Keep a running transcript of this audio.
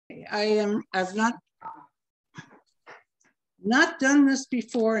I've not done this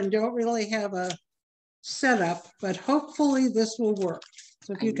before and don't really have a setup, but hopefully this will work.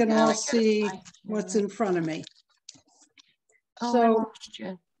 So if you can all see what's in front of me. So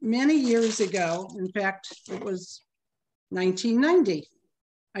many years ago, in fact, it was 1990,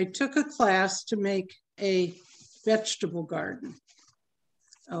 I took a class to make a vegetable garden.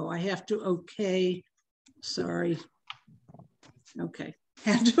 Oh, I have to okay, sorry. Okay,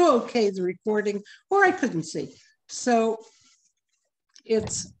 had to okay the recording, or I couldn't see. So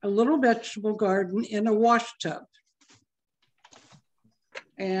it's a little vegetable garden in a wash tub.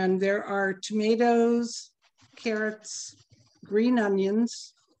 And there are tomatoes, carrots, green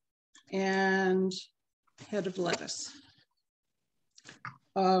onions, and a head of lettuce.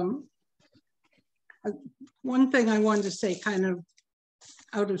 One thing I wanted to say, kind of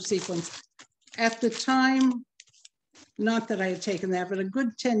out of sequence, at the time, not that I had taken that, but a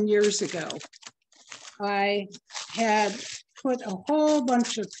good 10 years ago, I had put a whole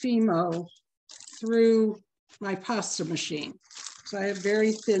bunch of Fimo through my pasta machine. So I have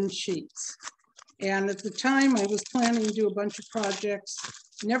very thin sheets. And at the time I was planning to do a bunch of projects,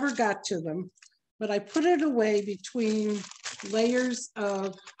 never got to them, but I put it away between layers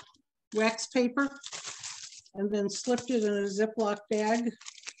of wax paper and then slipped it in a Ziploc bag.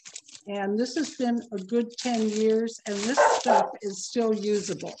 And this has been a good 10 years and this stuff is still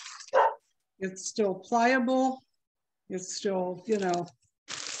usable. It's still pliable. It's still, you know,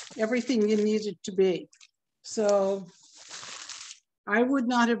 everything you need it to be. So I would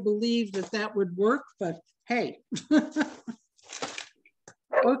not have believed that that would work, but hey.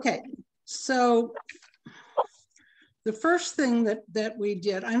 Okay, so the first thing that we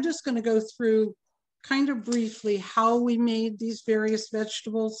did, I'm just going to go through kind of briefly how we made these various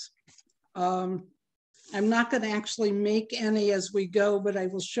vegetables. I'm not going to actually make any as we go, but I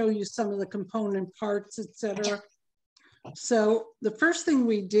will show you some of the component parts, etc. So the first thing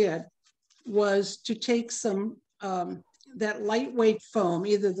we did was to take some that lightweight foam,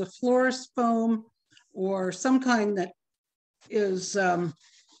 either the florist foam or some kind that is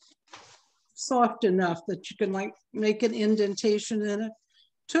soft enough that you can like make an indentation in it.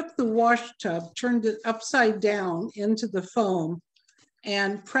 Took the wash tub, turned it upside down into the foam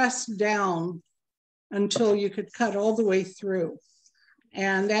and pressed down until you could cut all the way through.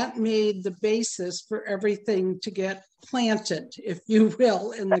 And that made the basis for everything to get planted, if you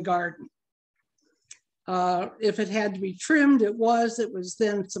will, in the garden. If it had to be trimmed, it was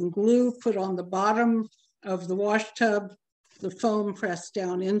then some glue put on the bottom of the wash tub, the foam pressed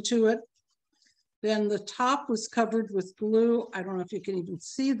down into it. Then the top was covered with glue. I don't know if you can even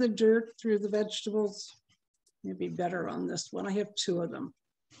see the dirt through the vegetables. Maybe better on this one. I have two of them.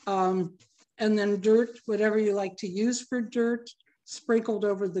 And then dirt, whatever you like to use for dirt, sprinkled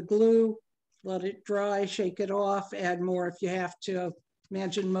over the glue, let it dry, shake it off, add more if you have to.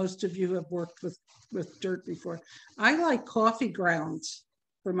 Imagine most of you have worked with dirt before. I like coffee grounds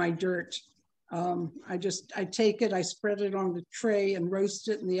for my dirt. I take it, I spread it on the tray and roast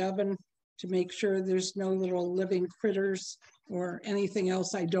it in the oven to make sure there's no little living critters or anything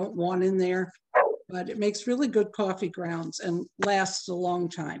else I don't want in there. But it makes really good coffee grounds and lasts a long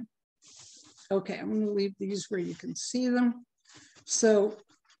time. Okay, I'm going to leave these where you can see them. So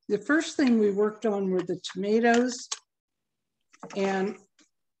the first thing we worked on were the tomatoes, and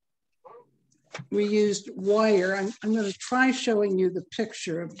we used wire. I'm going to try showing you the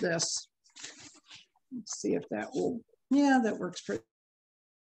picture of this. Let's see if that will, yeah, that works pretty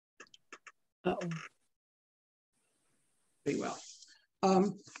well.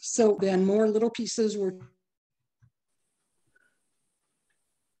 So then more little pieces were.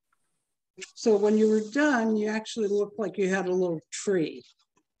 So when you were done, you actually looked like you had a little tree.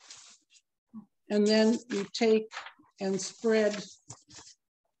 And then you take and spread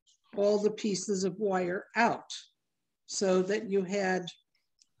all the pieces of wire out so that you had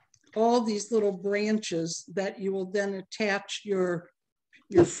all these little branches that you will then attach your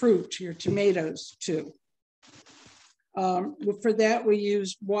fruit, your tomatoes to. For that, we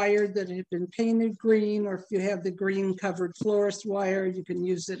used wire that had been painted green, or if you have the green covered florist wire, you can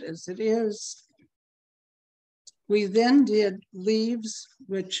use it as it is. We then did leaves,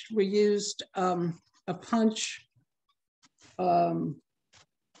 which we used a punch.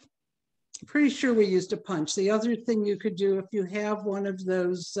 Pretty sure we used a punch. The other thing you could do, if you have one of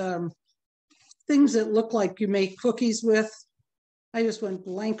those things that look like you make cookies with, I just went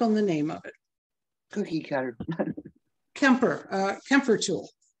blank on the name of it. Cookie cutter. Kemper tool,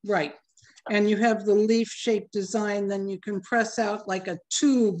 right. And you have the leaf-shaped design, then you can press out like a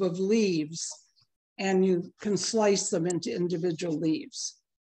tube of leaves and you can slice them into individual leaves.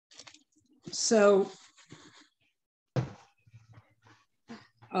 So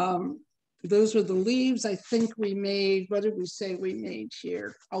those were the leaves. I think we made, what did we say we made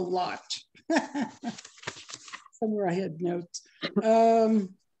here? A lot. Somewhere I had notes.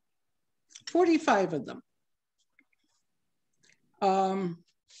 45 of them.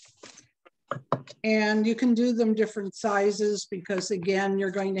 And you can do them different sizes because again, you're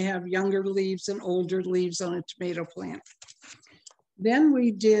going to have younger leaves and older leaves on a tomato plant. Then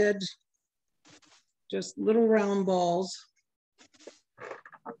we did just little round balls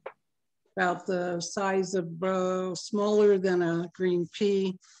about the size of smaller than a green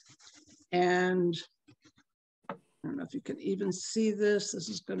pea. And I don't know if you can even see this. This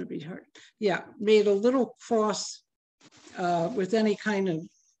is going to be hard. Yeah, made a little cross with any kind of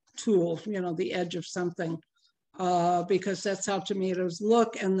tool, you know, the edge of something, because that's how tomatoes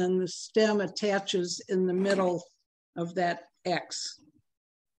look. And then the stem attaches in the middle of that X.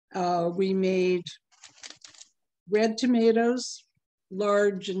 We made red tomatoes,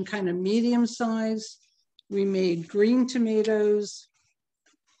 large and kind of medium size. We made green tomatoes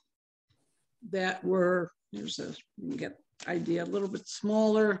that were, there's a, you can get idea, a little bit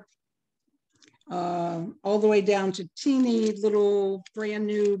smaller, all the way down to teeny little brand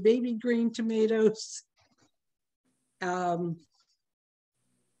new baby green tomatoes. For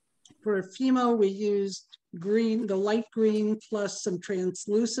a Fimo, we used green, the light green plus some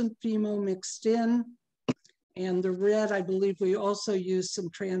translucent Fimo mixed in. And the red, I believe we also used some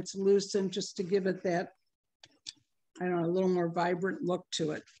translucent just to give it that, I don't know, a little more vibrant look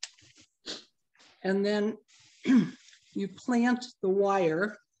to it. And then you plant the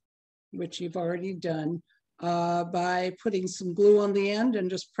wire, which you've already done, by putting some glue on the end and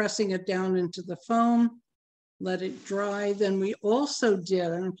just pressing it down into the foam, let it dry. Then we also did, I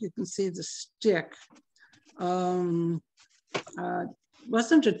don't know if you can see the stick,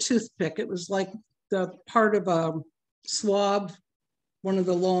 wasn't a toothpick, it was like the part of a swab, one of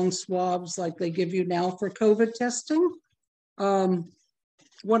the long swabs like they give you now for COVID testing.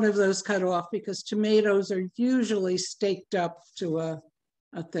 One of those cut off because tomatoes are usually staked up to a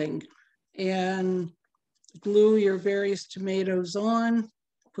thing. And glue your various tomatoes on,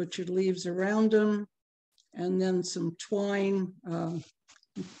 put your leaves around them, and then some twine,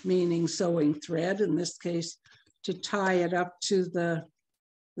 meaning sewing thread in this case, to tie it up to the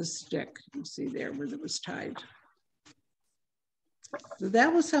stick. You can see there where it was tied. So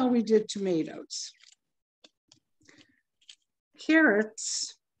that was how we did tomatoes.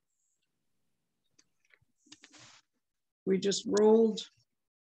 Carrots, we just rolled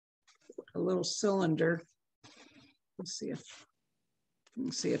a little cylinder. Let's see if you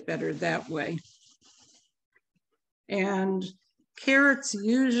can see it better that way. And carrots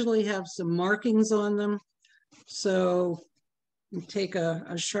usually have some markings on them. So you take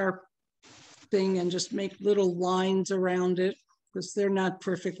a sharp thing and just make little lines around it because they're not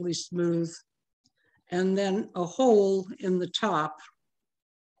perfectly smooth. And then a hole in the top.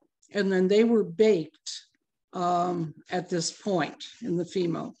 And then they were baked at this point in the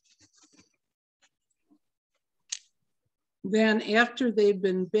Fimo. Then after they've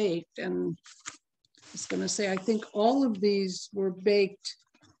been baked, and I was going to say, I think all of these were baked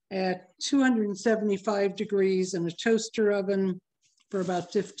at 275 degrees in a toaster oven for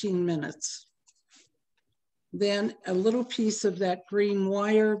about 15 minutes. Then a little piece of that green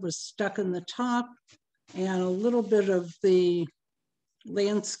wire was stuck in the top and a little bit of the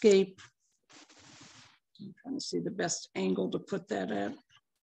landscape, I'm trying to see the best angle to put that at,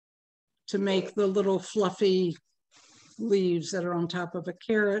 to make the little fluffy leaves that are on top of a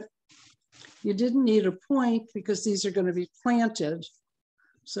carrot. You didn't need a point because these are going to be planted.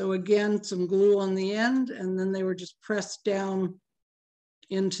 So again, some glue on the end, and then they were just pressed down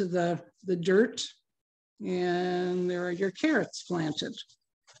into the dirt, and there are your carrots planted.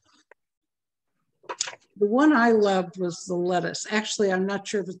 The one I loved was the lettuce. Actually, I'm not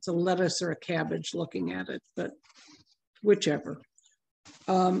sure if it's a lettuce or a cabbage looking at it, but whichever.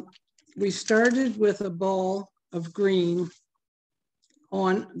 We started with a ball of green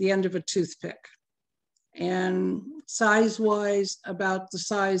on the end of a toothpick, and size-wise about the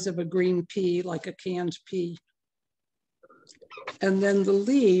size of a green pea, like a canned pea. And then the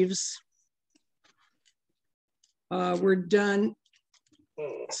leaves were done,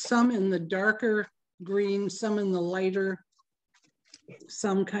 some in the darker green, some in the lighter,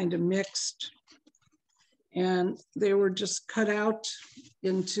 some kind of mixed. And they were just cut out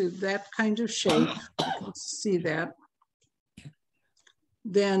into that kind of shape. You can see that.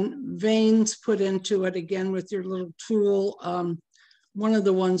 Then veins put into it again with your little tool. One of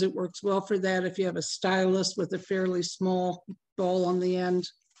the ones that works well for that, if you have a stylus with a fairly small ball on the end.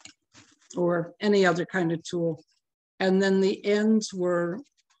 or any other kind of tool. And then the ends were,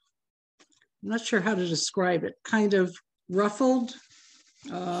 I'm not sure how to describe it, kind of ruffled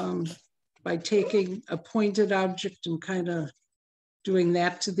by taking a pointed object and kind of doing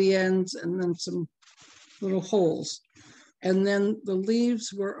that to the ends, and then some little holes. And then the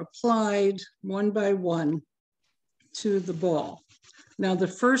leaves were applied one by one to the ball. Now the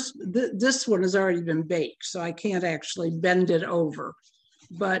first, this one has already been baked, so I can't actually bend it over.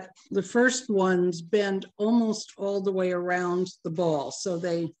 But the first ones bend almost all the way around the ball, so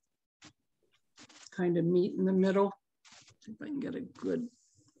they kind of meet in the middle. See if I can get a good.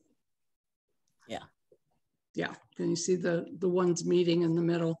 Yeah, can you see the ones meeting in the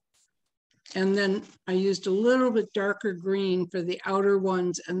middle? And then I used a little bit darker green for the outer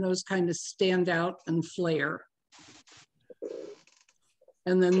ones, and those kind of stand out and flare.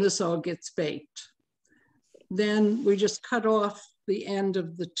 And then this all gets baked. Then we just cut off the end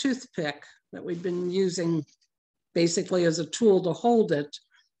of the toothpick that we've been using basically as a tool to hold it.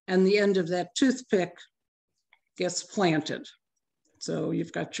 And the end of that toothpick gets planted. So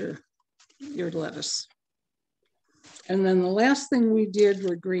you've got your lettuce. And then the last thing we did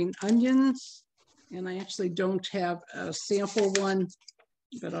were green onions. And I actually don't have a sample one,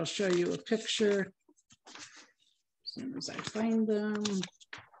 but I'll show you a picture as soon as I find them.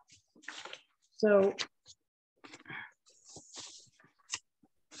 So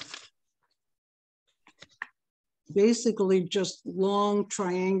basically just long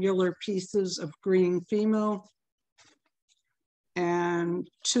triangular pieces of green Fimo, and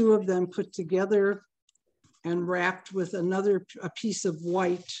 2 of them put together and wrapped with a piece of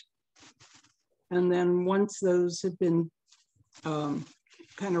white. And then once those have been kind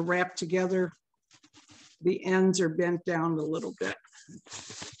of wrapped together, the ends are bent down a little bit.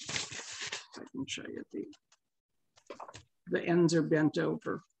 I can show you the ends are bent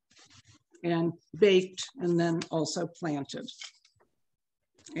over and baked, and then also planted.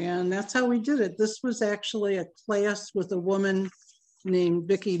 And that's how we did it. This was actually a class with a woman named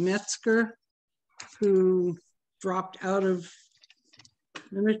Vicki Metzger, who dropped out of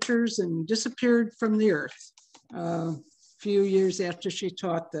miniatures and disappeared from the earth a few years after she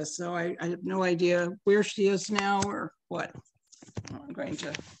taught this. So I have no idea where she is now or what. I'm going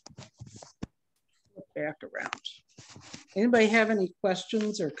to look back around. Anybody have any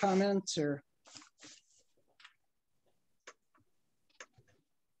questions or comments or?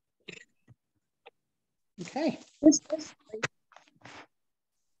 Okay.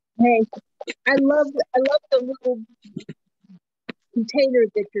 Hey, I love the little container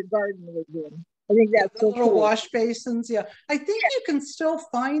that your garden was in. I think that's so little cool. Wash basins. Yeah, I think you can still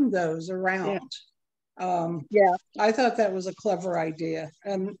find those around. Yeah. I thought that was a clever idea,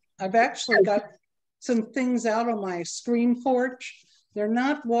 and I've actually got some things out on my screen porch. They're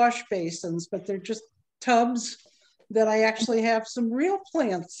not wash basins, but they're just tubs that I actually have some real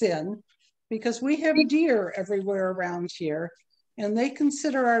plants in, because we have deer everywhere around here, and they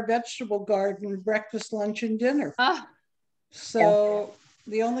consider our vegetable garden breakfast, lunch, and dinner. So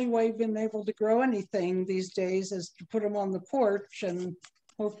the only way we've been able to grow anything these days is to put them on the porch and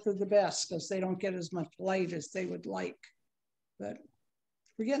hope for the best, because they don't get as much light as they would like. But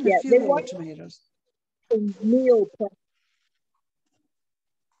we're getting a few little tomatoes. Meal plan.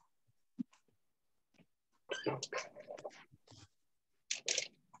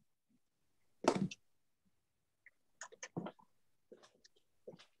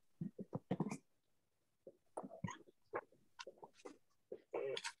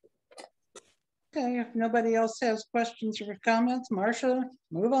 Okay, if nobody else has questions or comments, Marcia,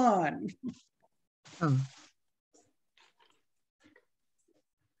 move on.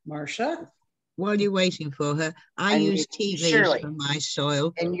 Marcia? While you're waiting for her, I use tea leaves for my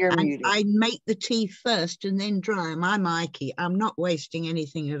soil. And you're muted. I make the tea first and then dry them. I'm Ikey. I'm not wasting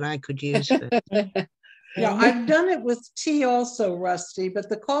anything that I could use for. Yeah, I've done it with tea also, Rusty, but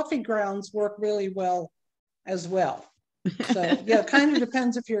the coffee grounds work really well as well. So yeah, it kind of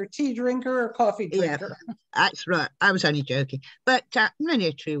depends if you're a tea drinker or coffee drinker. Yeah, that's right. I was only joking, but many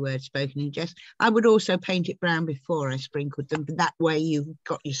a true word spoken in jest. I would also paint it brown before I sprinkled them, but that way you've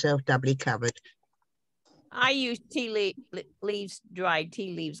got yourself doubly covered. I use tea leaves, dried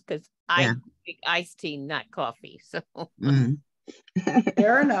tea leaves, because I drink iced tea, not coffee. So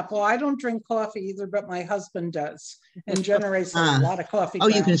fair enough. Well, I don't drink coffee either, but my husband does, and generates a lot of coffee. Oh,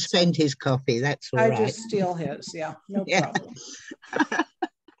 you can spend his coffee. That's all right. I just steal his. Yeah, no problem.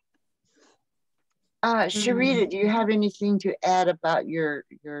 Sharita, do you have anything to add about your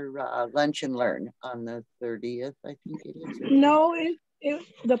lunch and learn on the 30th? I think it is. No,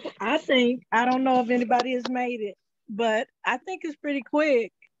 I don't know if anybody has made it, but I think it's pretty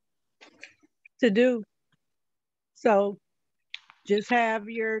quick. to do. So just have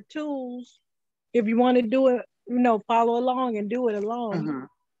your tools. If you want to do it, follow along and do it alone.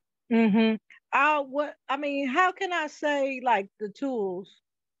 Mm-hmm. How can I say like the tools?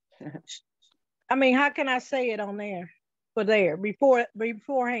 How can I say it on there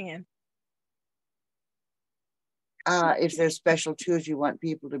beforehand? If there's special tools you want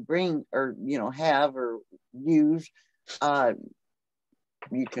people to bring or have or use,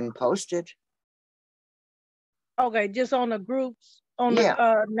 you can post it. Okay, just on the groups, on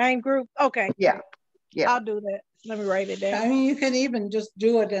the name group. Okay. Yeah. I'll do that. Let me write it down. You can even just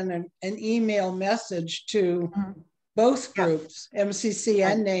do it in an email message to both groups, MCC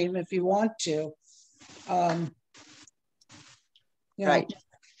and name, if you want to. Right.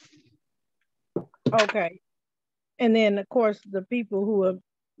 Okay. And then, of course, the people who have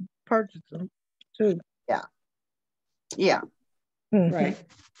purchased them too. Yeah. Yeah. Mm-hmm. Right.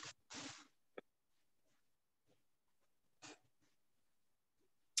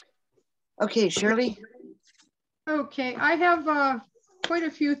 Okay, Shirley. Okay, I have quite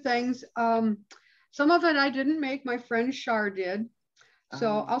a few things. Some of it I didn't make, my friend Shar did.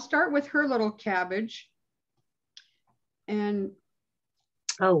 So I'll start with her little cabbage. And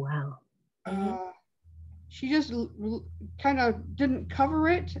oh, wow. She just kind of didn't cover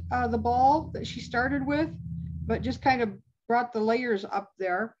it, the ball that she started with, but just kind of brought the layers up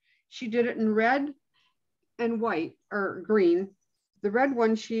there. She did it in red and white or green. The red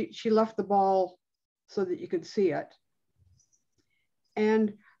one, she left the ball so that you could see it.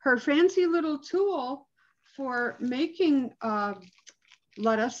 And her fancy little tool for making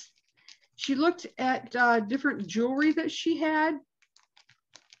lettuce, she looked at different jewelry that she had.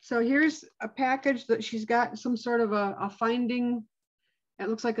 So here's a package that she's got some sort of a finding. It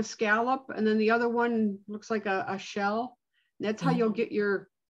looks like a scallop, and then the other one looks like a shell. And that's how you'll get your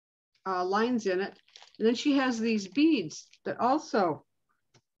lines in it. And then she has these beads that also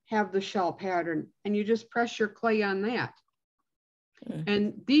have the shell pattern, and you just press your clay on that.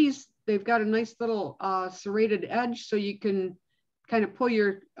 And these, they've got a nice little serrated edge, so you can kind of pull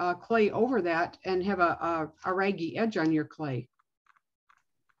your clay over that and have a raggy edge on your clay.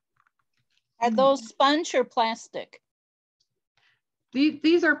 Are those sponge or plastic?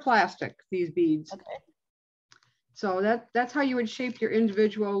 These are plastic, these beads. Okay. So that's how you would shape your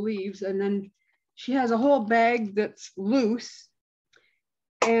individual leaves. And then she has a whole bag that's loose.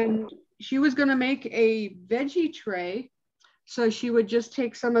 And she was going to make a veggie tray. So she would just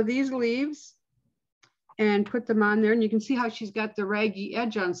take some of these leaves and put them on there. And you can see how she's got the raggy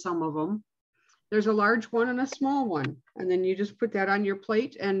edge on some of them. There's a large one and a small one. And then you just put that on your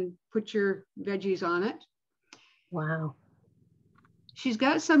plate and put your veggies on it. Wow. She's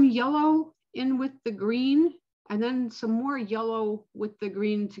got some yellow in with the green, and then some more yellow with the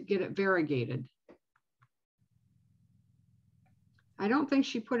green to get it variegated. I don't think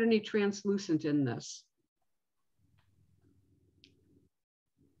she put any translucent in this.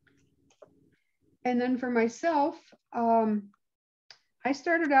 And then for myself, I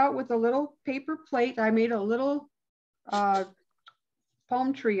started out with a little paper plate. I made a little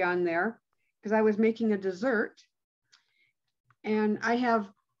palm tree on there because I was making a dessert. And I have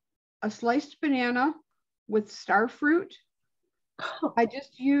a sliced banana with star fruit. I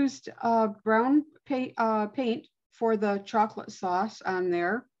just used brown paint for the chocolate sauce on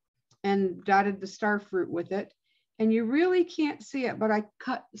there and dotted the star fruit with it. And you really can't see it, but I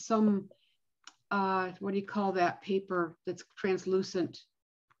cut some, what do you call that paper that's translucent?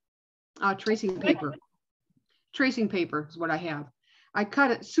 Tracing paper. Tracing paper is what I have. I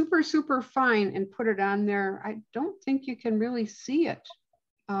cut it super, super fine and put it on there. I don't think you can really see it,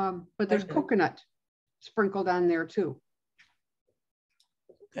 but there's coconut sprinkled on there too.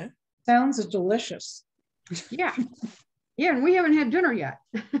 Okay. Sounds delicious. Yeah. Yeah, and we haven't had dinner yet.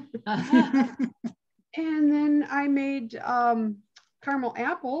 And then I made caramel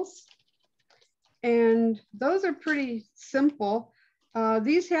apples, and those are pretty simple.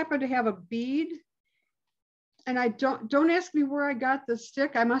 These happen to have a bead. And I don't ask me where I got the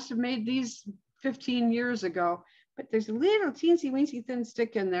stick. I must have made these 15 years ago, but there's a little teensy weensy thin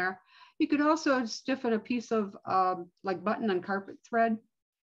stick in there. You could also stiffen a piece of like button and carpet thread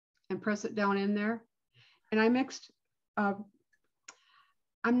and press it down in there. And I mixed, I'm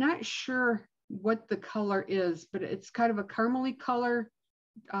not sure what the color is, but it's kind of a caramely color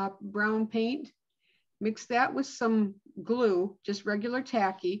brown paint. Mix that with some glue, just regular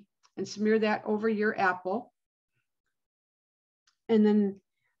tacky, and smear that over your apple. And then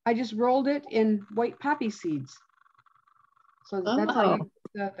I just rolled it in white poppy seeds. So that's how you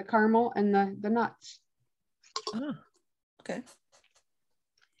get the caramel and the nuts. Oh, okay.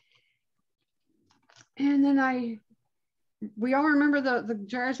 And then we all remember the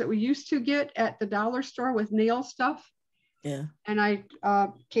jars that we used to get at the dollar store with nail stuff. Yeah. And I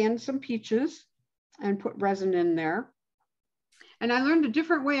canned some peaches and put resin in there. And I learned a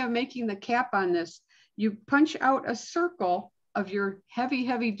different way of making the cap on this. You punch out a circle of your heavy,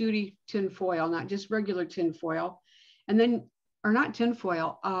 heavy duty tin foil, not just regular tin foil. And then, or not tin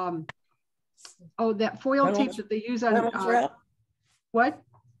foil, that foil tape that they use on Reynolds wrap? What?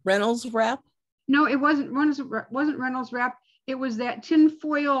 Reynolds wrap? No, it wasn't Reynolds wrap. It was that tin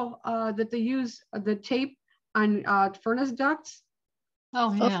foil that they use, the tape on furnace ducts.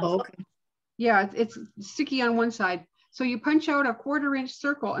 Oh, yeah. Oh, okay. Yeah, it's sticky on one side. So you punch out a 1/4 inch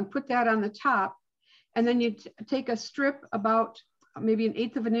circle and put that on the top. And then you take a strip about maybe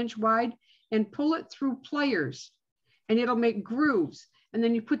 1/8 of an inch wide and pull it through pliers, and it'll make grooves. And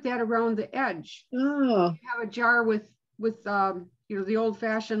then you put that around the edge. Oh. You have a jar with the old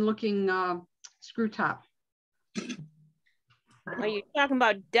fashioned looking screw top. Are you talking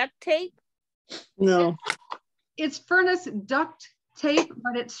about duct tape? No. It's furnace duct tape,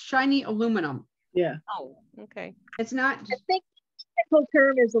 but it's shiny aluminum. Yeah. Oh, okay. It's not. I think the technical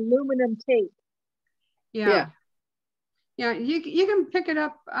term is aluminum tape. Yeah. Yeah, you can pick it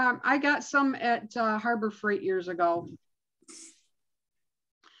up. I got some at Harbor Freight years ago.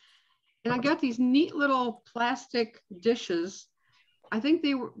 And I got these neat little plastic dishes. I think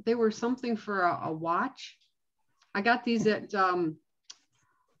they were something for a watch. I got these at, I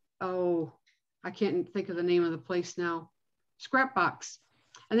can't think of the name of the place now. Scrap Box.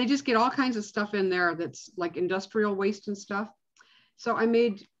 And they just get all kinds of stuff in there that's like industrial waste and stuff. So I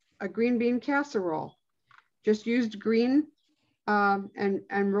made a green bean casserole. Just used green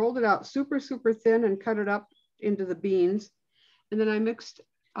and rolled it out super, super thin and cut it up into the beans. And then I mixed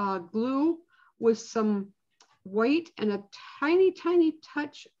glue with some white and a tiny, tiny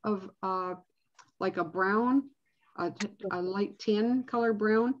touch of like a brown, a light tan color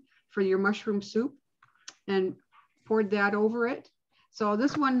brown for your mushroom soup, and poured that over it. So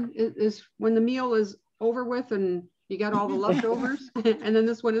this one is when the meal is over with and you got all the leftovers, and then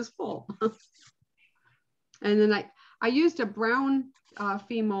this one is full. And then I used a brown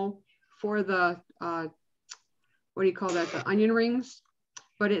Fimo for the, what do you call that? The onion rings,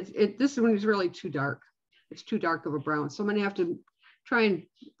 but this one is really too dark. It's too dark of a brown. So I'm gonna have to try and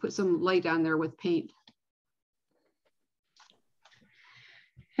put some light on there with paint.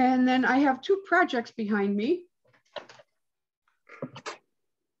 And then I have 2 projects behind me.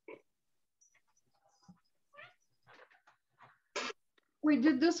 We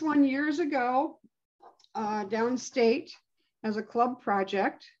did this one years ago downstate as a club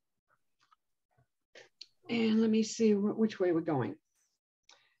project. And let me see which way we're going.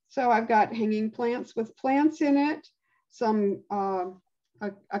 So I've got hanging plants with plants in it, some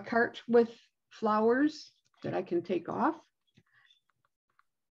a cart with flowers that I can take off,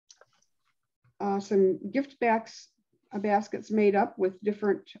 some gift baskets made up with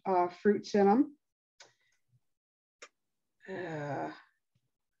different fruits in them.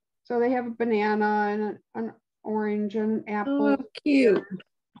 So they have a banana and an orange and an apple. Oh, cute.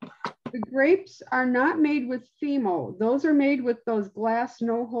 The grapes are not made with Fimo. Those are made with those glass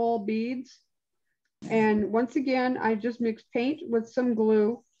no-hole beads. And once again, I just mix paint with some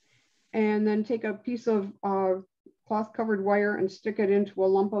glue and then take a piece of cloth covered wire and stick it into a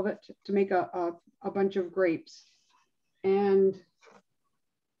lump of it to make a bunch of grapes. And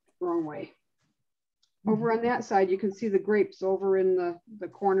wrong way. Over on that side, you can see the grapes over in the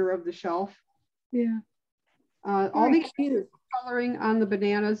corner of the shelf. Yeah. All the coloring on the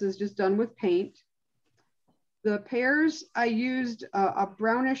bananas is just done with paint. The pears, I used a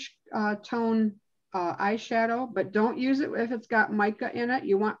brownish tone eyeshadow, but don't use it if it's got mica in it.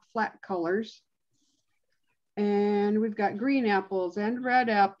 You want flat colors. And we've got green apples and red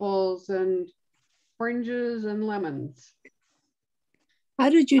apples and oranges and lemons. How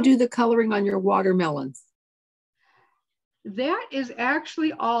did you do the coloring on your watermelons? That is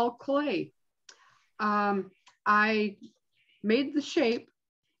actually all clay. I made the shape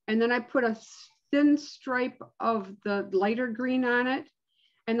and then I put a thin stripe of the lighter green on it.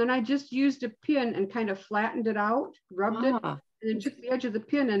 And then I just used a pin and kind of flattened it out, rubbed it, and then took the edge of the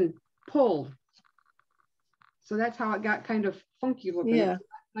pin and pulled. So that's how it got kind of funky looking. Yeah,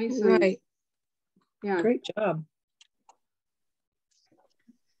 nice. Right. Yeah. Great job.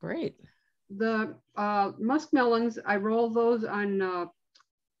 Great. The muskmelons, I roll those on,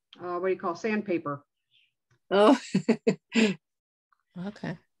 what do you call, sandpaper. Oh,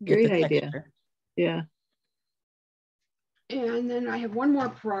 Okay. great idea. Yeah. And then I have one more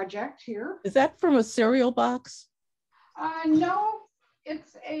project here. Is that from a cereal box? No,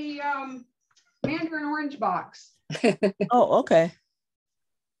 it's a Mandarin orange box. Oh, okay.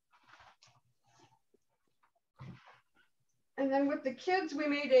 And then with the kids, we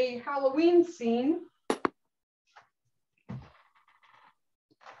made a Halloween scene.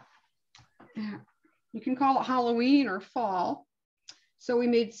 You can call it Halloween or fall. So we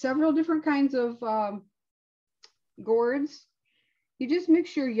made several different kinds of gourds. You just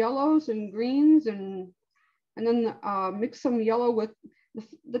mix your yellows and greens and then mix some yellow with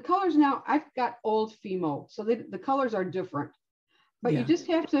the colors. Now I've got old Fimo, so the colors are different, but you just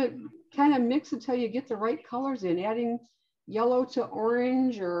have to kind of mix until you get the right colors in, adding yellow to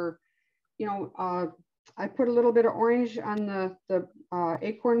orange, or, you know, I put a little bit of orange on the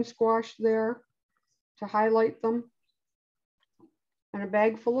acorn squash there to highlight them, and a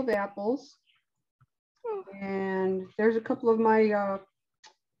bag full of apples. And there's a couple of my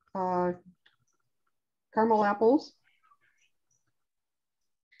caramel apples.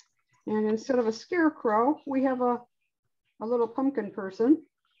 And instead of a scarecrow, we have a little pumpkin person.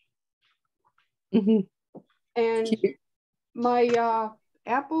 And my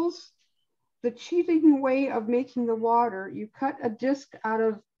apples, the cheating way of making the water, you cut a disc out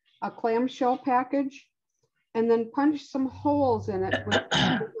of a clamshell package and then punch some holes in it with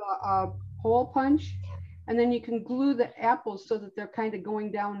a hole punch. And then you can glue the apples so that they're kind of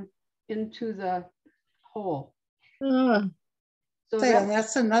going down into the hole. So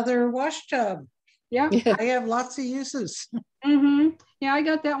that's another wash tub. Yeah. I have lots of uses. Yeah, I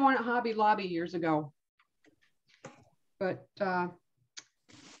got that one at Hobby Lobby years ago. But it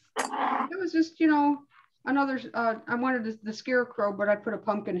was just, you know, another, I wanted the scarecrow, but I put a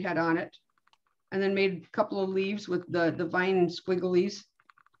pumpkin head on it and then made a couple of leaves with the vine squigglies.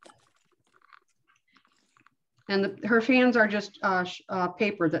 And her fans are just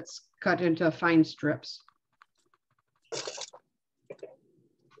paper that's cut into fine strips.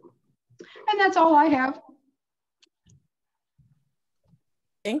 And that's all I have.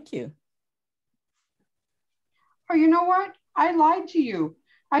 Thank you. Oh, you know what? I lied to you.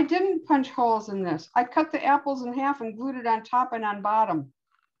 I didn't punch holes in this. I cut the apples in half and glued it on top and on bottom.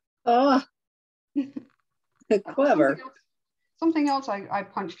 Oh, clever. Something else I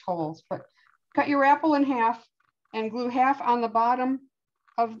punched holes, but cut your apple in half and glue half on the bottom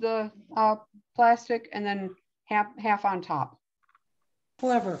of the plastic and then half on top.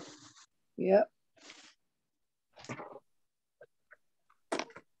 Clever. Yep.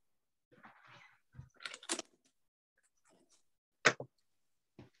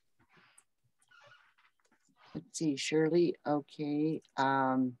 Let's see, Shirley, okay.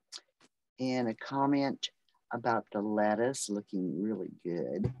 And a comment about the lettuce looking really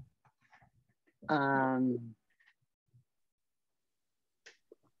good.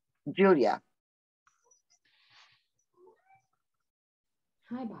 Julia.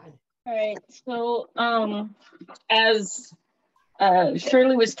 Hi, bud. All right, so as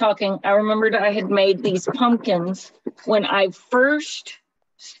Shirley was talking, I remembered I had made these pumpkins when I first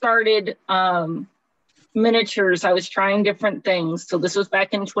started miniatures. I was trying different things. So this was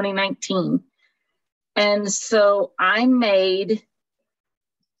back in 2019. And so I made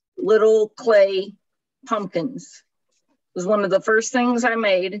little clay pumpkins. It was one of the first things I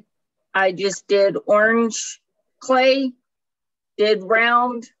made. I just did orange clay, did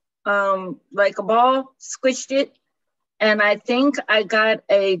round like a ball, squished it. And I think I got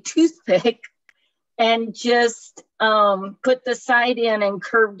a toothpick and just put the side in and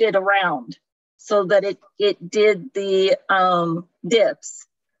curved it around so that it did the dips.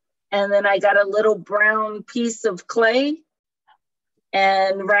 And then I got a little brown piece of clay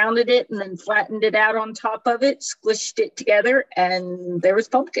and rounded it and then flattened it out on top of it, squished it together, and there was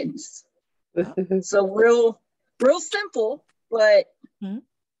pumpkins. So real simple, but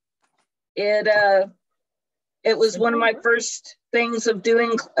it was one of my first things of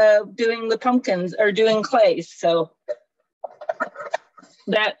doing the pumpkins or doing clay. So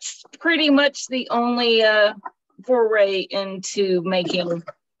that's pretty much the only foray into making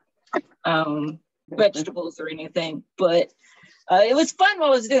vegetables or anything, but it was fun while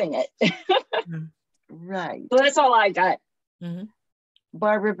I was doing it. Right. So that's all I got.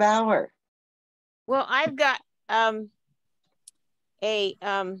 Barbara Bauer. Well, I've got some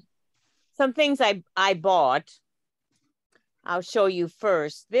things I bought. I'll show you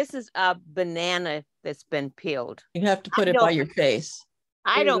first. This is a banana that's been peeled. You have to put it by your face.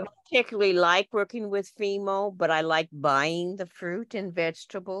 I don't particularly like working with Fimo, but I like buying the fruit and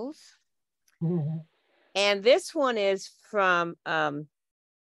vegetables. And this one is from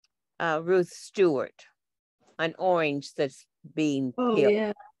Ruth Stewart, an orange that's being peeled.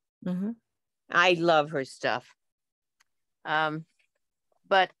 Yeah. I love her stuff.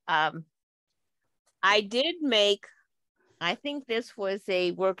 But I did make, I think this was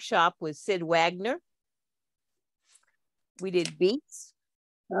a workshop with Sid Wagner. We did beets.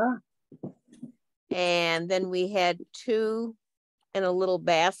 And then we had 2 in a little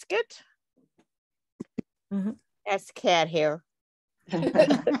basket. That's cat hair.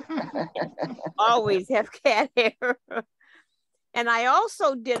 Always have cat hair. And I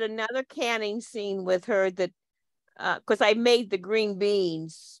also did another canning scene with her that, because I made the green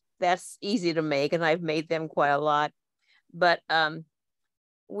beans. That's easy to make, and I've made them quite a lot. But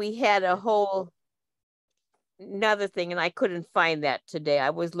we had a whole another thing, and I couldn't find that today.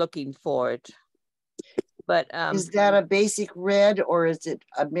 I was looking for it. But is that a basic red, or is it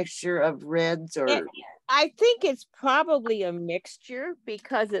a mixture of reds? Or I think it's probably a mixture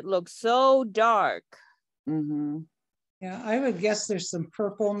because it looks so dark. Yeah, I would guess there's some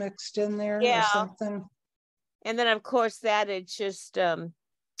purple mixed in there or something. And then of course that it's just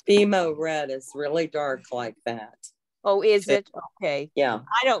Emo red is really dark like that. Oh, is it? Okay. Yeah.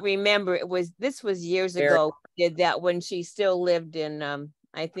 I don't remember. This was years ago. Did that when she still lived in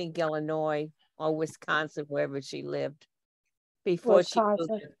I think Illinois or Wisconsin, wherever she lived. Before she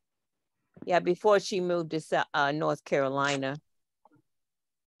moved. Yeah, before she moved to North Carolina.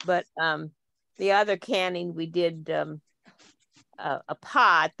 But the other canning, we did a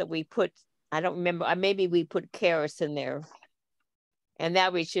pot that we put, I don't remember, maybe we put carrots in there. And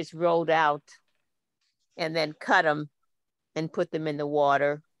that was just rolled out and then cut them and put them in the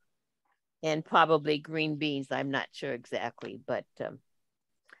water, and probably green beans. I'm not sure exactly, but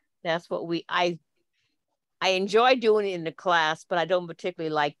that's what I enjoy doing it in the class, but I don't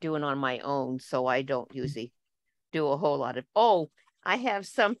particularly like doing it on my own. So I don't usually do a whole lot of, I have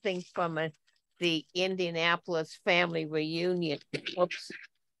something from the Indianapolis family reunion. Whoops.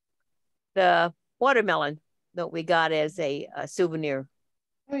 The watermelon that we got as a souvenir.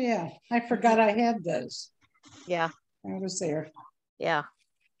 Oh yeah, I forgot I had those. Yeah. I was there. Yeah.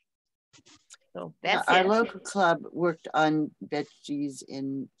 So that's our local club worked on veggies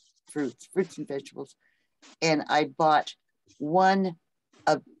in fruits and vegetables. And I bought one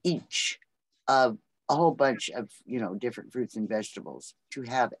of each of a whole bunch of, different fruits and vegetables to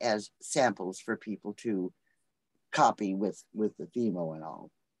have as samples for people to copy with the Themo and all.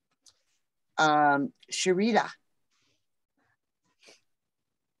 Sharita.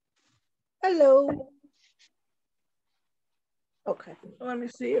 Hello. Okay, let me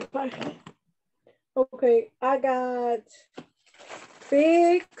see if I can. Okay, I got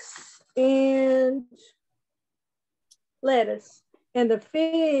figs and lettuce. And the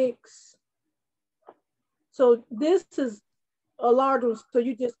figs, so this is a large one, so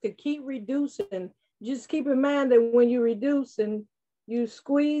you just could keep reducing. Just keep in mind that when you're reducing, you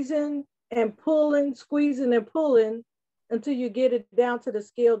squeezing and pulling, squeezing and pulling until you get it down to the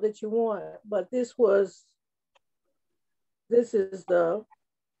scale that you want. But this is the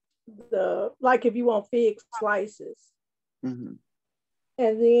like if you want fig slices. And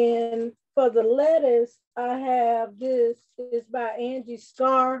then for the lettuce, I have this. It's by Angie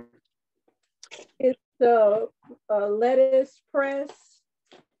Starr. It's the lettuce press.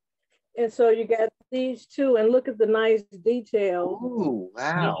 And so you got these two, and look at the nice detail. Oh,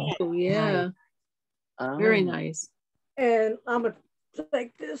 wow. Oh, yeah. Very nice. And I'm going to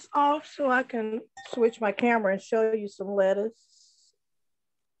take this off so I can switch my camera and show you some lettuce.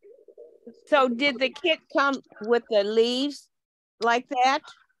 So did the kit come with the leaves like that?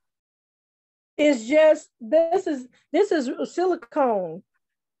 It's just, this is silicone.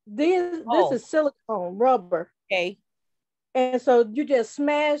 This is silicone rubber. Okay. And so you just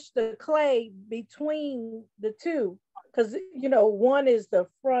smash the clay between the two, because one is the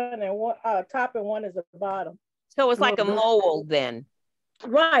front and one top and one is the bottom. So it's like a mold then.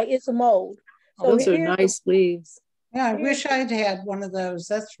 Right, it's a mold. So those are nice leaves. Yeah, I wish I'd had one of those.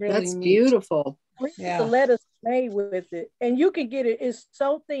 That's really neat. Beautiful. Yeah. The lettuce made with it. And you can get it, it's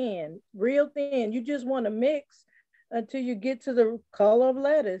so thin, real thin. You just want to mix until you get to the color of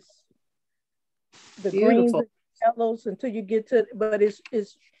lettuce. The greens and yellows until you get to, but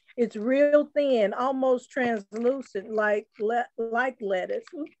it's real thin, almost translucent, like lettuce.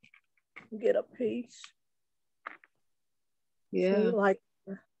 Get a piece. Yeah.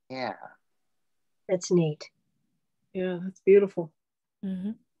 Yeah. That's neat. Yeah, that's beautiful.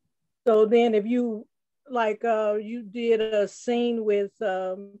 So then if you you did a scene with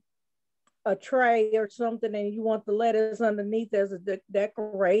a tray or something and you want the lettuce underneath as a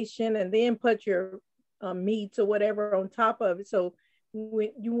decoration, and then put your meats or whatever on top of it. So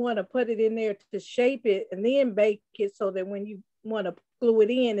when you want to put it in there to shape it and then bake it so that when you want to glue it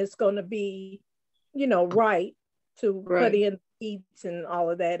in, it's going to be, right to put in meats and all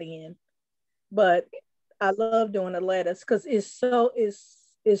of that in. but I love doing the lettuce because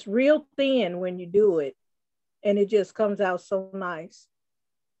it's real thin when you do it, and it just comes out so nice.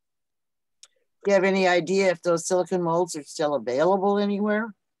 Do you have any idea if those silicone molds are still available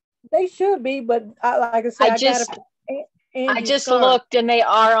anywhere? They should be, but like I said, I just looked and they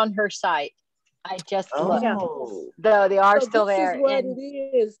are on her site. I just looked. Yeah. Though they are So still this there. Is what it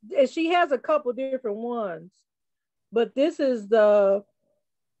is. And she has a couple different ones, but this is the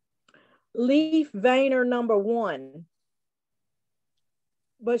leaf veiner #1.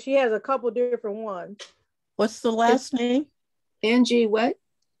 But she has a couple different ones. What's the last name? Angie what?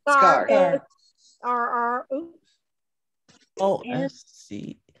 Scar. SRR. Oops. Oh, SCARR,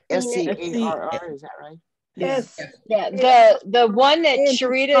 is that right? Yes. Yeah. The one that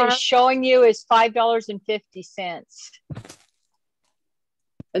Sharita is showing you is $5.50.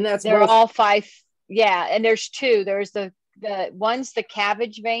 And they're all 5. Yeah, and there's 2. There's the one's the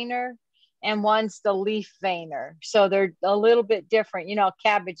cabbage veiner and one's the leaf veiner. So they're a little bit different. You know,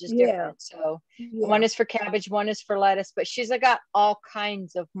 cabbage is different. So one is for cabbage, one is for lettuce, but she's got all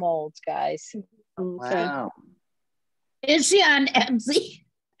kinds of molds, guys. Okay. Wow. Is she on Etsy?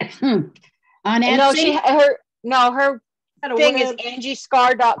 On Etsy? No, her thing is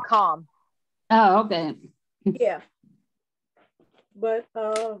angiescar.com. Oh, okay. Yeah. But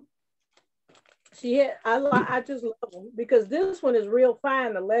I just love them because this one is real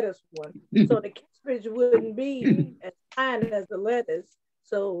fine, the lettuce one. So the cabbage wouldn't be as fine as the lettuce.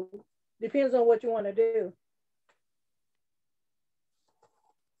 So depends on what you want to do.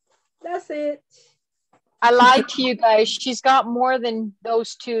 That's it. I lied to you guys. She's got more than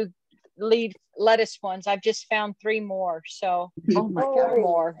those 2 lead lettuce ones. I've just found 3 more. So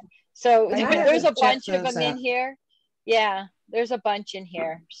more. So there's a bunch of them in here. Yeah, there's a bunch in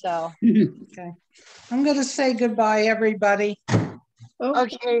here. So okay. I'm gonna say goodbye, everybody.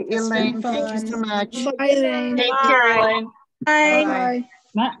 Okay, Elaine, thank you so much. Bye, Elaine. Take care, Elaine. Bye.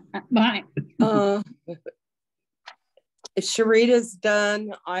 Bye. Sharita's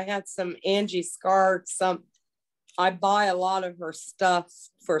done. I had some Angie Scar. I buy a lot of her stuff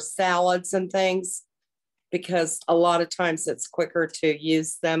for salads and things because a lot of times it's quicker to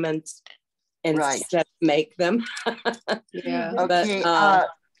use them and instead of make them. Yeah. Okay.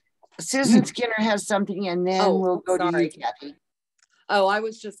 Susan Skinner has something, and then we'll go to you, Kathy. Oh, I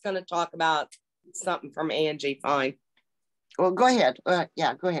was just going to talk about something from Angie. Fine. Well, go ahead.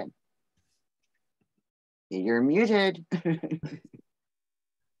 Yeah, go ahead. You're muted.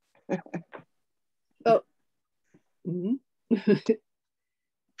 Oh.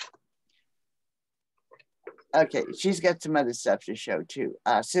 Okay, she's got some other stuff to show too.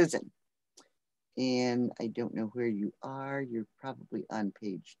 Susan, and I don't know where you are. You're probably on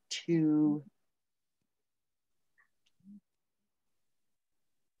page 2.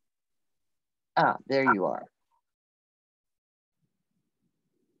 There you are.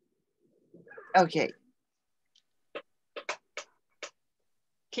 Okay.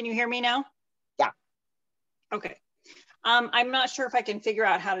 Can you hear me now? Yeah. Okay. I'm not sure if I can figure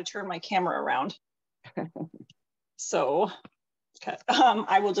out how to turn my camera around. So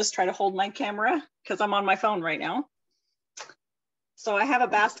I will just try to hold my camera because I'm on my phone right now. So I have a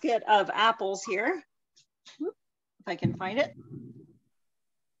basket of apples here, if I can find it,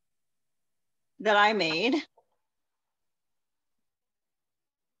 that I made.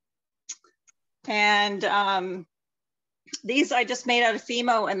 And these I just made out of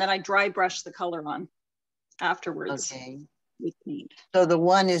Fimo, and then I dry brushed the color on afterwards. Okay. With paint. So the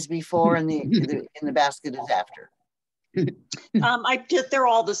one is before and in the basket is after. They're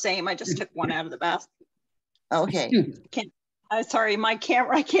all the same. I just took one out of the basket. Okay. Sorry, my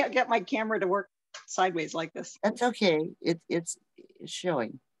camera. I can't get my camera to work sideways like this. That's okay. It's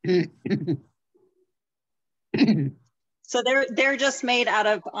showing. So they're just made out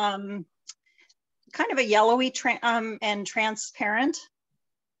of kind of a yellowy and transparent.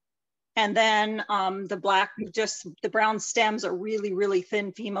 And then the brown stems are really, really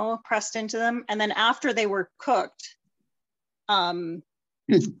thin Fimo pressed into them. And then after they were cooked, then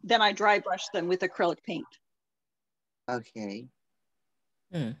I dry brushed them with acrylic paint. Okay.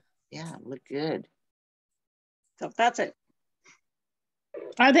 Yeah, look good. So that's it.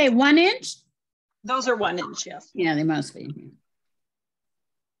 Are they 1 inch? Those are 1 inch, yes. Yeah, they must be.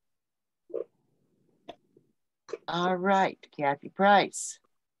 All right, Kathy Price.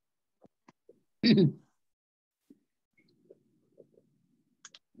 And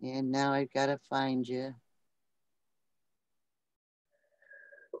now I've got to find you.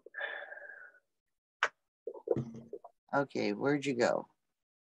 Okay, where'd you go?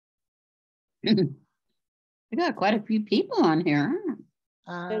 We got quite a few people on here.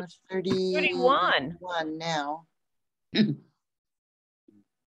 31 now.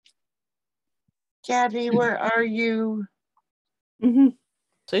 Kathy, where are you?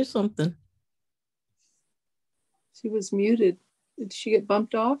 Say something. She was muted. Did she get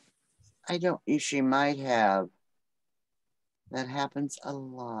bumped off? I don't. She might have. That happens a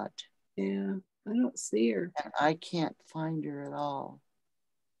lot. Yeah, I don't see her. And I can't find her at all.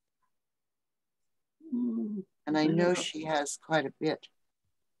 And I know she has quite a bit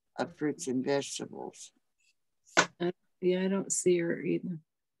of fruits and vegetables. Yeah, I don't see her either.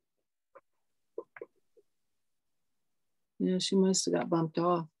 Yeah, she must have got bumped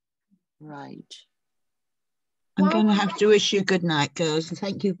off. Right. I'm going to have to wish you good night, girls. And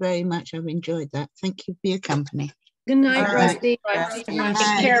thank you very much. I've enjoyed that. Thank you for your company. Good night, All Rusty. Rusty. Take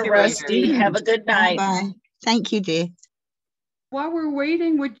care, Rusty. Have a good night. Bye. Thank you, dear. While we're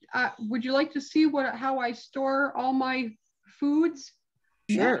waiting, would you like to see how I store all my foods?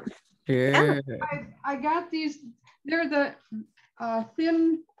 Sure. Sure. I got these. They're the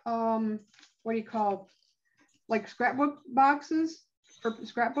thin, what do you call, like scrapbook boxes or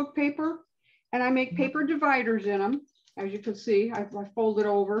scrapbook paper, and I make paper dividers in them. As you can see, I fold it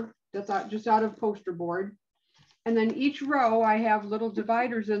over. That's just out of poster board, and then each row I have little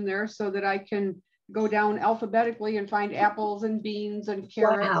dividers in there so that I can go down alphabetically and find apples and beans and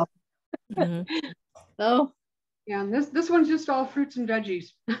carrots. Wow. Oh. Yeah, and this one's just all fruits and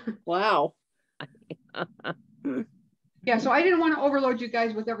veggies. Wow. Yeah, so I didn't want to overload you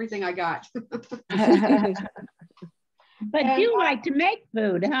guys with everything I got. But you like to make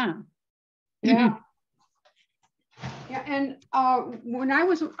food, huh? Yeah. Yeah, and when I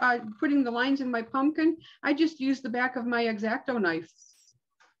was putting the lines in my pumpkin, I just used the back of my X-Acto knife.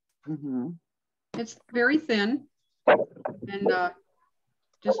 It's very thin, and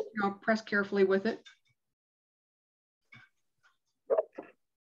just press carefully with it.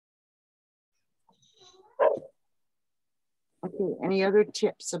 Okay, any other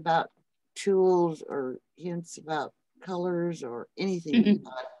tips about tools or hints about colors or anything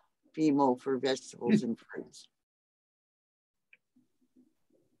about Fimo for vegetables and fruits?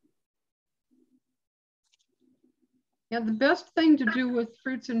 Yeah, the best thing to do with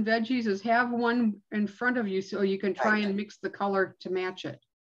fruits and veggies is have one in front of you so you can try and mix the color to match it.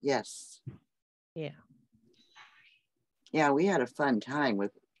 Yes. Yeah. Yeah, we had a fun time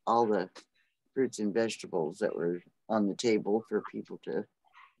with all the fruits and vegetables that were on the table for people to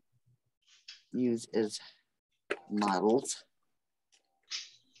use as models.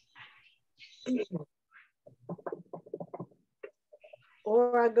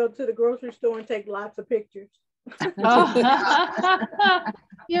 Or I go to the grocery store and take lots of pictures.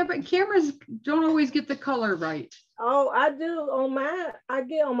 Yeah, but cameras don't always get the color right. Oh, I do on my, I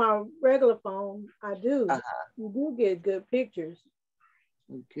get on my regular phone. I do. You do get good pictures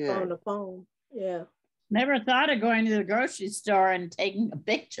on the phone. Yeah. Never thought of going to the grocery store and taking a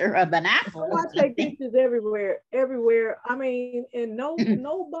picture of an apple. Oh, I take pictures everywhere. I mean, and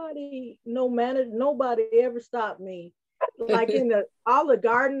nobody ever stopped me. Like in all the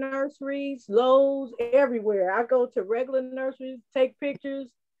garden nurseries, Lowe's, everywhere. I go to regular nurseries, take pictures,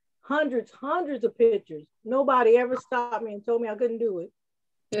 hundreds of pictures. Nobody ever stopped me and told me I couldn't do it.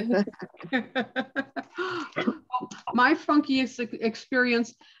 My funkiest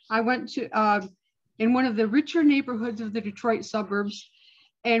experience, I went to in one of the richer neighborhoods of the Detroit suburbs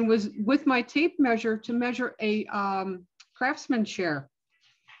and was with my tape measure to measure a Craftsman chair.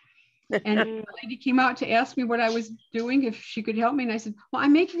 And the lady came out to ask me what I was doing, if she could help me. And I said, well,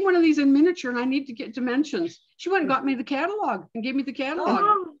 I'm making one of these in miniature and I need to get dimensions. She went and got me the catalog and gave me the catalog.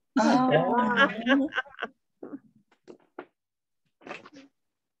 Oh.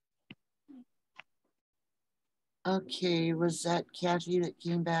 Okay, was that Kathy that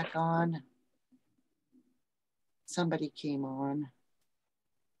came back on? Somebody came on.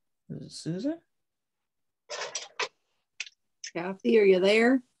 Is it Susan? Kathy, are you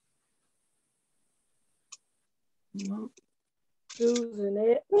there?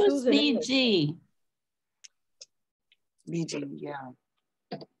 Susan, Who's BG? BG, yeah.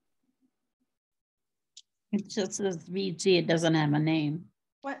 It just says BG. It doesn't have a name.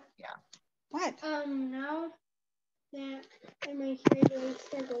 What? Yeah. What? Now that my schedule is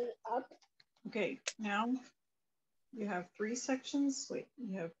going up. Okay, now you have 3 sections. Wait,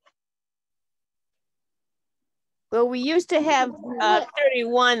 you have. Well, we used to have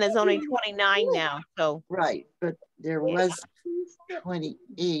 31. There's only 29 now. So right, but there was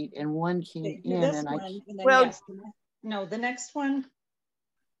 28, and one came in, this and one, I. and then well, yes, no, the next one.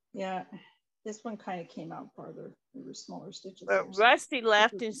 Yeah, this one kind of came out farther. There were smaller stitches. Rusty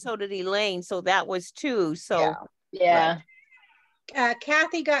left, and so did Elaine. So that was 2. So yeah. Right.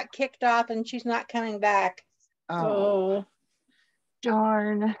 Kathy got kicked off and she's not coming back. Oh,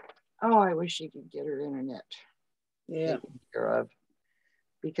 darn. Oh, I wish she could get her internet taken care of,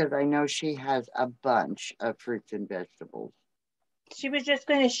 because I know she has a bunch of fruits and vegetables. She was just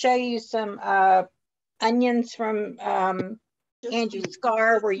going to show you some onions from Angie's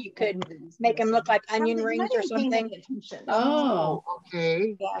Scar, where you could make them look like onion rings or something. Oh,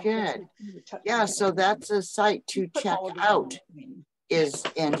 okay, good. Yeah, so that's a site to check out, is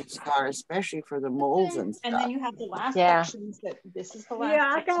Angie's Scar, especially for the molds and stuff. And then you have the last Yeah. sections that this is the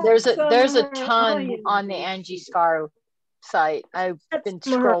last. Yeah, There's a ton on the Angie Scar site. I've been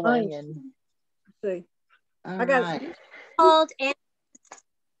scrolling and see. I got called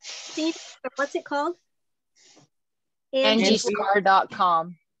what's it called?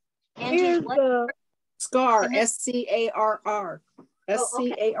 angiescar.com. Angie's what? Scar, S-C-A-R-R.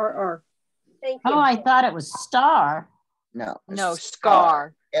 S-C-A-R-R. Thank you. Oh, I thought it was Star. No,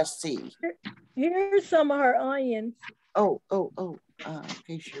 Scar. SC. Here's some of her onions. Okay,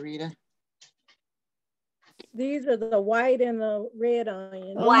 Sharita. These are the white and the red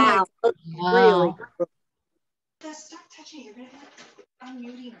onions. Wow. Really? Stop touching. You're gonna have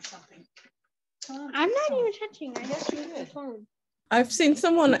unmuting or something. I'm not even touching. I just use the phone. I've seen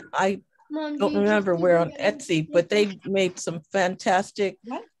someone, I don't remember where on Etsy, but they made some fantastic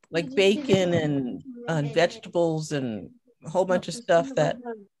like bacon and vegetables and a whole bunch of stuff that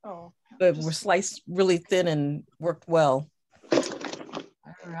were sliced really thin and worked well. All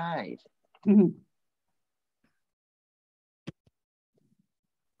right. Who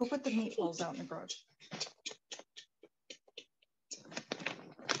put the meatballs out in the garage?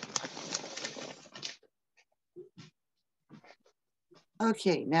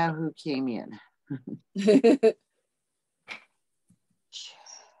 Okay, now who came in?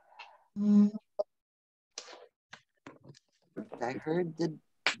 I heard the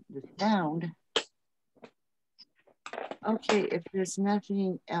sound. Okay, if there's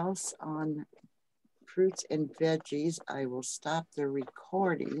nothing else on fruits and veggies, I will stop the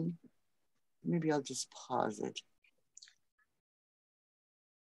recording. Maybe I'll just pause it.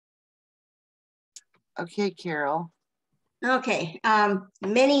 Okay, Carol. Okay,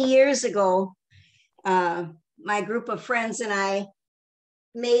 many years ago, my group of friends and I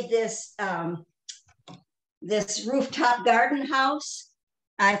made this this rooftop garden house.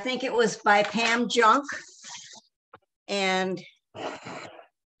 I think it was by Pam Junk, and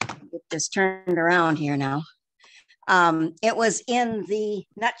get this turned around here now. It was in the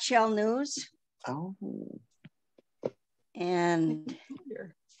Nutshell News. Oh. And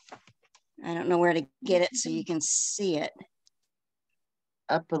I don't know where to get it so you can see it.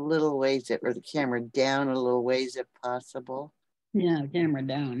 Up a little ways, or the camera down a little ways if possible. Yeah, camera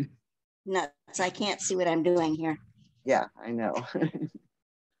down. Nuts, I can't see what I'm doing here. Yeah, I know.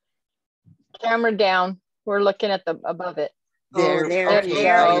 Camera down. We're looking at the above it. There, there we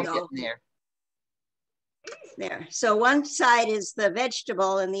go. There. So one side is the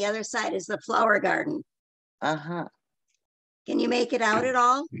vegetable and the other side is the flower garden. Uh-huh. Can you make it out at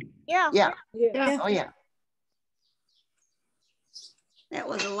all? Yeah. Yeah. Yeah. Oh, yeah. That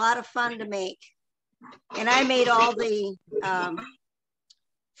was a lot of fun to make. And I made all the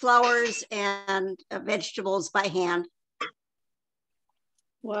flowers and vegetables by hand.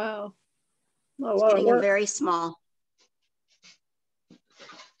 Wow. Getting them very small.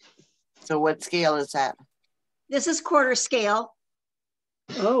 So what scale is that? This is quarter scale.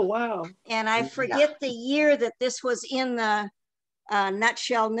 Oh, wow. And I forget the year that this was in the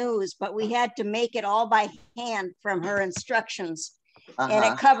Nutshell News, but we had to make it all by hand from her instructions. And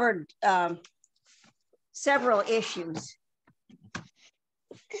it covered several issues.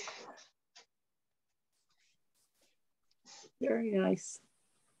 Very nice.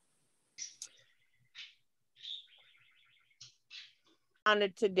 On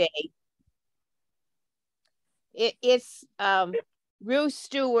it today. It's Ruth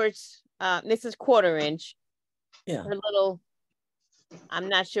Stewart's, this is quarter inch. Yeah. Her little, I'm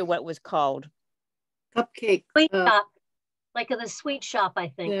not sure what it was called. Cupcake. Sweet shop. Like the sweet shop, I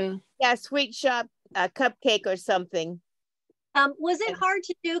think. Yeah, sweet shop, cupcake or something. Was it hard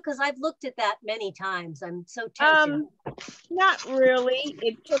to do? Because I've looked at that many times. I'm so tempted. Not really.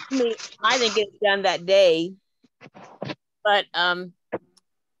 It took me, I didn't get it done that day. But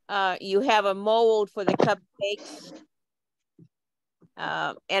you have a mold for the cupcakes.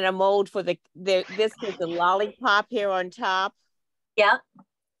 And a mold for this is the lollipop here on top. Yeah.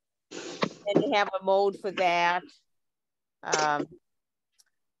 And you have a mold for that.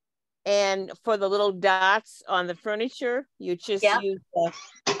 And for the little dots on the furniture, you just use the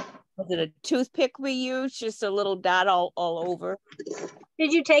was it a toothpick we used? Just a little dot all over.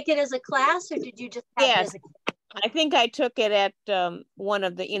 Did you take it as a class or did you just have it as a I think I took it at one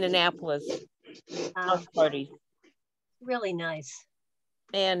of the Indianapolis house parties. Really nice.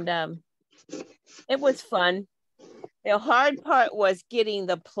 And it was fun. The hard part was getting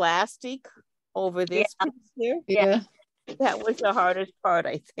the plastic over this piece here. Yeah. That was the hardest part,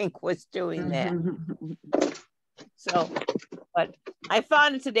 I think, was doing that. So, but I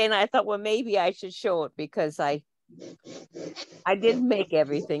found it today and I thought, well, maybe I should show it because I didn't make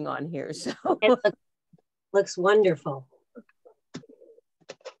everything on here. So it looks wonderful.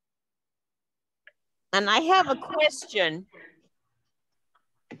 And I have a question.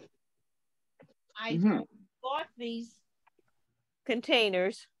 I bought these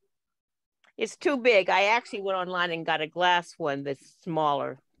containers. It's too big. I actually went online and got a glass one that's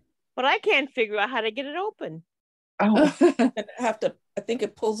smaller, but I can't figure out how to get it open. Oh, I think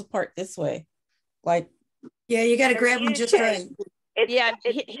it pulls apart this way. Like, yeah, you got to grab them just right.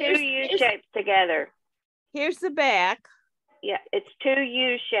 It's two U shapes together. Here's the back. Yeah, it's two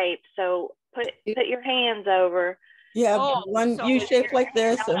U shapes. So put your hands over. Yeah, one U shape like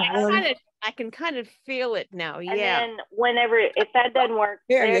this, and one. I can kind of feel it now. And then whenever, if that doesn't work,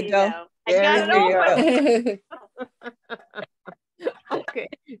 there you go. I got it open. Okay,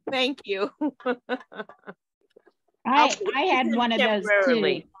 thank you. I had one of those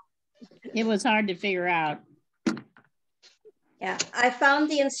too. It was hard to figure out. Yeah, I found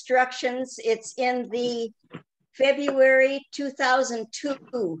the instructions. It's in the February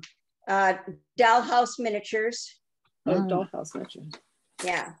 2002 Dollhouse Miniatures. Oh, Dollhouse Miniatures.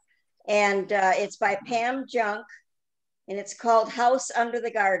 Yeah, and it's by Pam Junk, and it's called House Under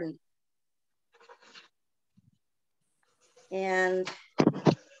the Garden. And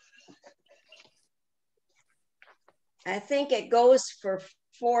I think it goes for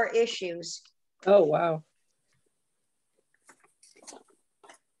 4 issues. Oh, wow.